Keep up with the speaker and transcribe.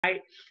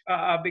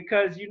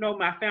because you know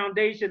my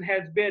foundation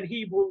has been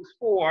Hebrews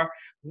 4,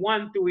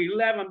 1 through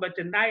 11. But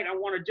tonight I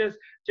want to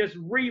just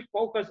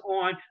refocus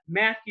on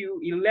Matthew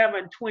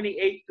 11,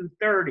 28 through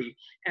 30.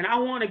 And I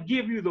want to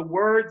give you the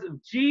words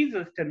of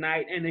Jesus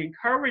tonight and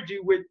encourage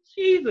you with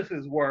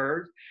Jesus's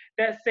words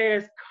that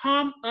says,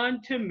 "Come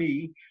unto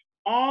me,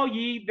 all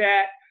ye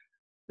that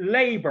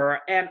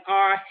labor and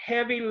are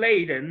heavy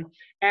laden,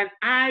 and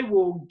I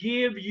will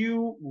give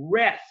you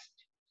rest."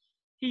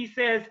 He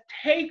says,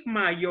 "Take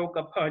my yoke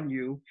upon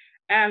you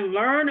and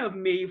learn of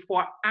me,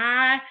 for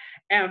I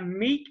am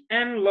meek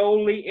and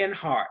lowly in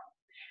heart,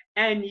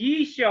 and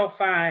ye shall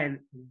find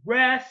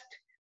rest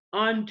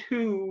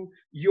unto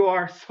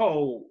your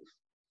souls.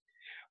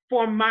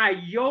 For my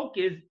yoke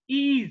is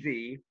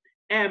easy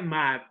and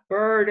my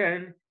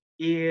burden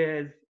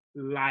is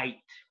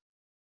light."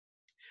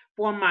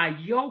 For my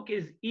yoke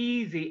is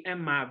easy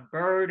and my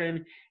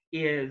burden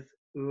is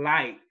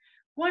light.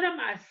 What am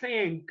I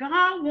saying?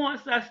 God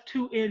wants us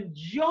to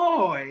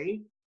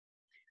enjoy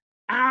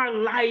our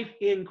life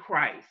in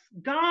Christ.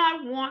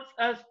 God wants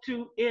us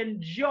to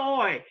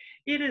enjoy.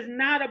 It is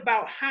not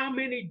about how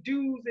many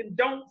do's and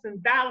don'ts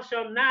and thou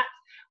shalt nots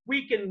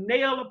we can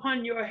nail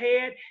upon your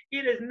head.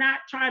 It is not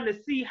trying to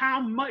see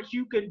how much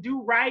you can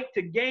do right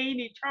to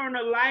gain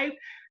eternal life.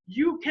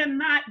 You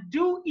cannot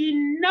do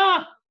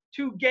enough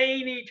to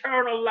gain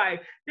eternal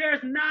life.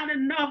 There's not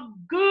enough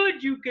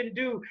good you can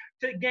do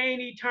to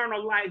gain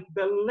eternal life.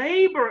 The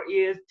labor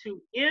is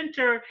to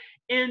enter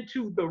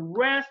into the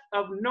rest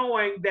of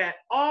knowing that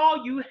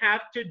all you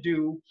have to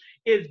do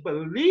is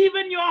believe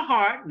in your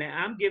heart. Now,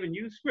 I'm giving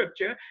you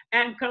scripture,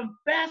 and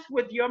confess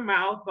with your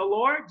mouth the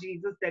Lord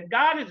Jesus, that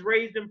God has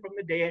raised him from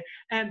the dead,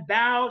 and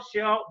thou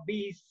shalt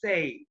be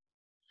saved.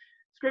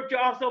 Scripture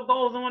also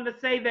goes on to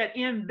say that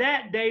in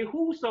that day,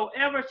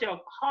 whosoever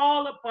shall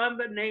call upon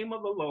the name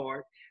of the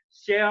Lord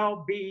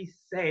shall be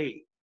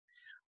saved.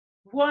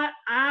 What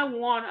I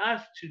want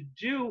us to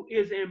do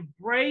is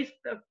embrace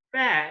the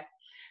fact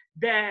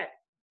that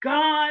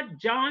God,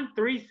 John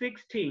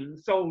 3:16,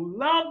 so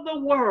loved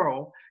the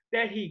world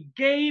that he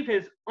gave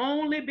his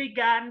only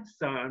begotten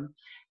Son,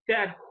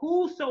 that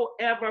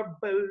whosoever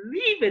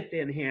believeth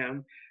in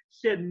him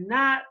should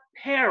not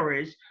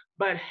perish,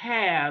 but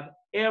have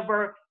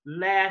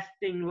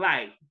everlasting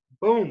life.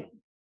 Boom.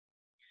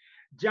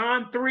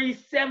 John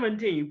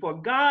 3:17, for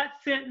God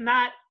sent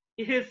not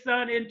his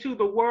Son into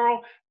the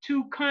world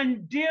to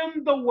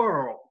condemn the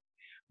world,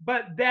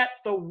 but that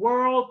the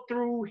world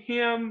through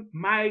him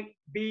might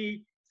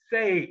be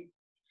saved.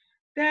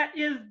 That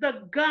is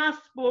the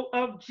gospel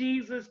of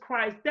Jesus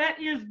Christ. That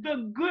is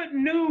the good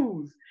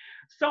news.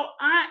 So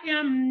I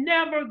am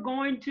never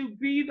going to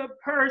be the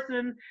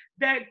person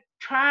that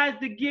tries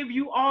to give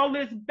you all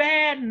this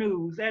bad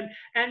news and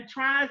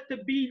tries to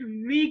be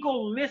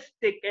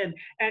legalistic and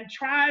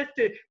tries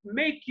to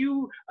make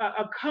you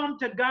come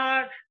to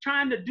God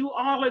trying to do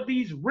all of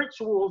these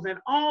rituals and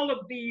all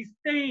of these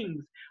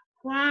things.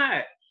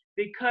 Why?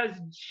 Because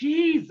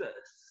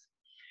Jesus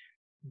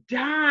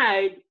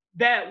died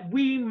that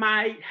we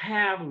might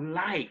have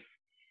life.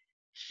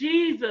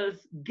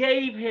 Jesus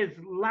gave his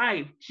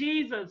life.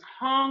 Jesus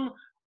hung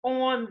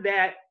on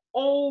that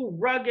old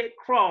rugged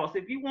cross.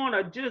 If you want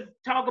to just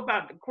talk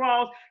about the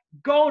cross,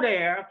 go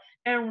there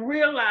and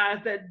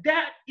realize that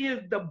that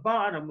is the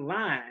bottom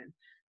line.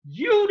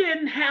 You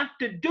didn't have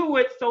to do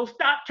it, so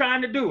stop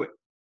trying to do it.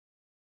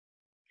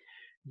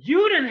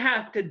 You didn't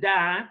have to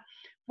die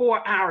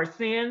for our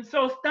sins,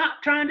 so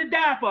stop trying to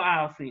die for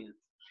our sins.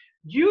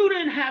 You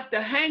didn't have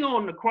to hang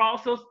on the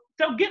cross, so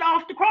get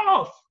off the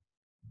cross.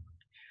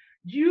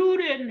 You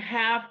didn't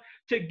have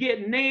to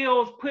get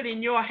nails put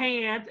in your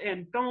hands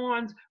and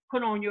thorns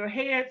put on your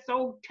head,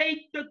 so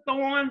take the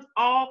thorns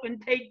off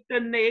and take the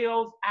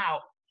nails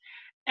out.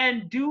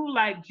 And do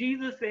like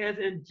Jesus says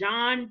in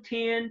John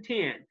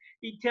 10:10.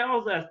 He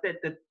tells us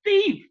that the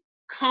thief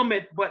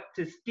cometh but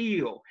to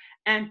steal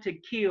and to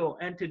kill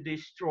and to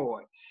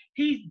destroy.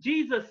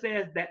 Jesus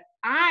says that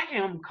I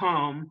am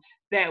come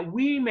that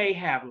we may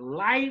have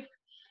life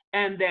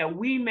and that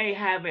we may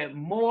have it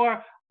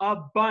more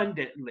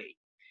abundantly.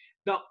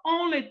 The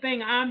only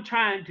thing I'm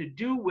trying to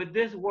do with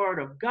this word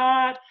of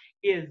God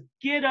is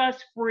get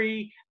us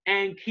free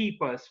and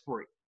keep us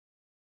free.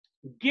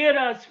 Get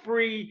us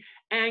free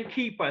and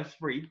keep us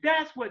free.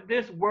 That's what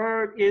this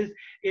word is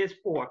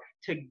for,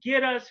 to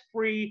get us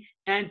free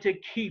and to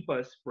keep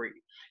us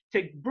free,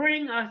 to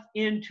bring us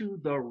into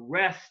the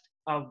rest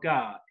of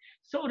God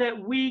so that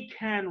we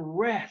can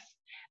rest.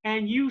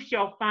 And you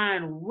shall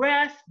find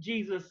rest,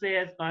 Jesus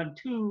says,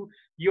 unto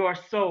your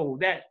soul.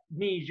 That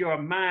means your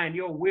mind,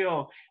 your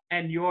will,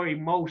 and your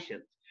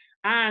emotions.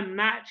 I'm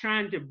not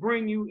trying to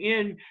bring you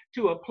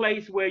into a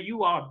place where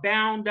you are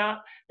bound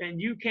up and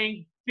you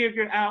can't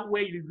figure out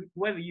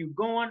whether you're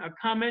going or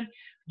coming,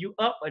 you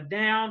up or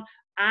down.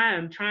 I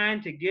am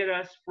trying to get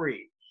us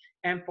free.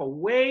 And for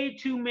way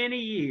too many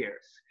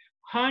years,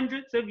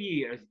 hundreds of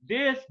years,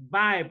 this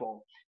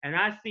Bible, and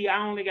I see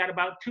I only got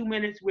about 2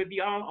 minutes with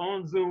y'all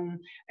on Zoom,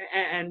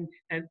 and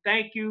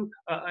thank you.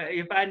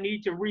 If I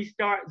need to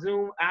restart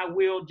Zoom, I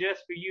will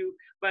just for you.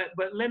 But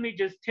let me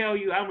just tell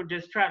you, I'm gonna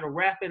just try to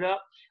wrap it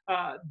up.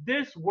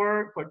 This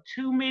word for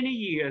too many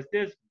years,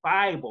 this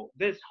Bible,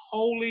 this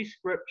holy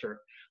scripture,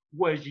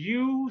 was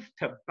used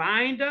to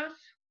bind us,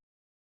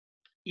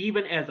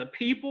 even as a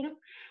people,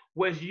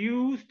 was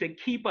used to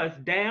keep us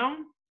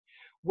down,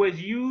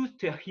 was used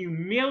to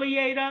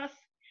humiliate us.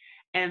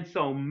 And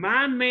so,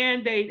 my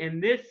mandate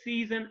in this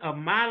season of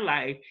my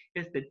life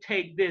is to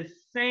take this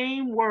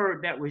same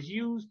word that was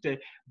used to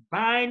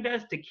bind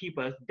us, to keep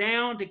us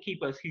down, to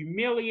keep us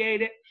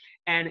humiliated,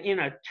 and in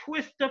a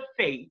twist of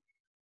fate,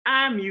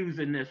 I'm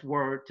using this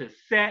word to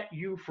set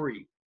you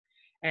free.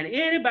 And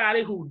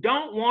anybody who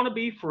don't want to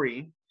be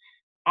free,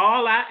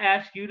 all I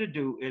ask you to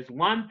do is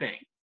one thing.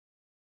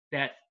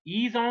 That's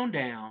ease on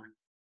down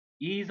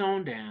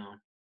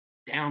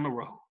the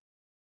road.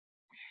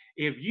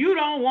 If you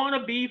don't want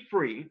to be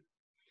free,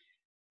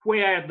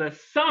 where the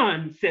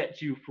Son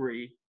sets you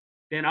free,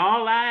 then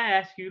all I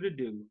ask you to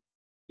do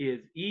is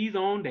ease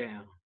on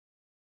down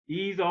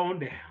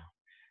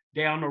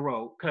the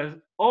road. Because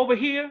over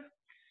here,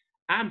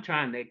 I'm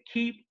trying to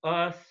keep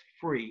us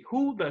free.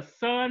 Who the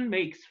Son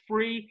makes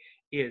free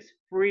is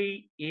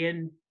free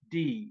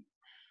indeed.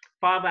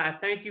 Father, I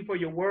thank you for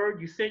your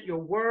word. You sent your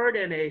word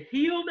and it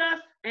healed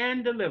us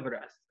and delivered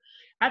us.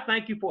 I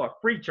thank you for a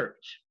free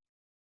church.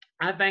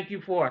 I thank you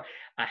for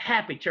a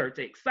happy church,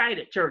 an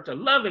excited church, a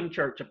loving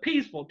church, a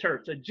peaceful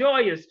church, a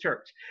joyous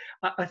church,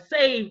 a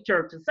saved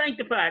church, a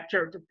sanctified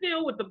church, a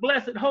filled with the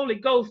blessed Holy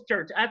Ghost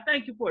church. I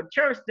thank you for a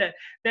church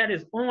that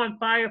is on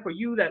fire for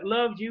you, that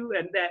loves you,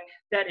 and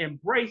that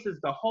embraces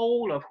the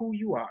whole of who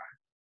you are.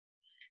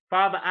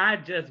 Father, I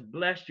just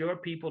bless your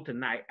people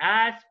tonight.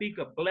 I speak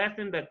a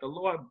blessing that the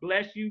Lord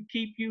bless you,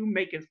 keep you,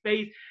 make his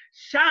face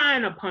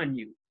shine upon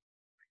you,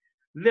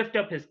 lift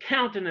up his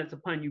countenance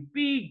upon you,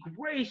 be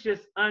gracious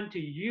unto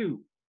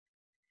you,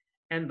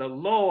 and the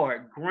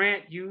Lord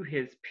grant you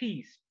his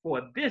peace.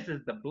 For this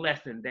is the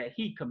blessing that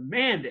he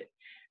commanded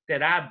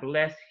that I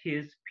bless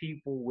his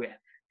people with.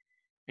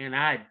 And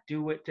I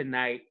do it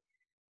tonight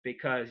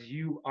because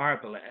you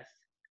are blessed,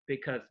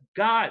 because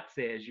God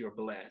says you're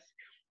blessed,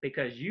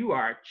 because you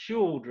are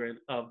children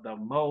of the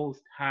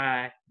Most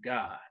High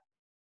God.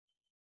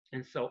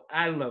 And so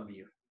I love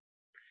you.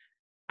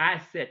 I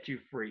set you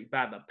free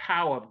by the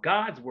power of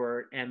God's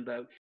word and the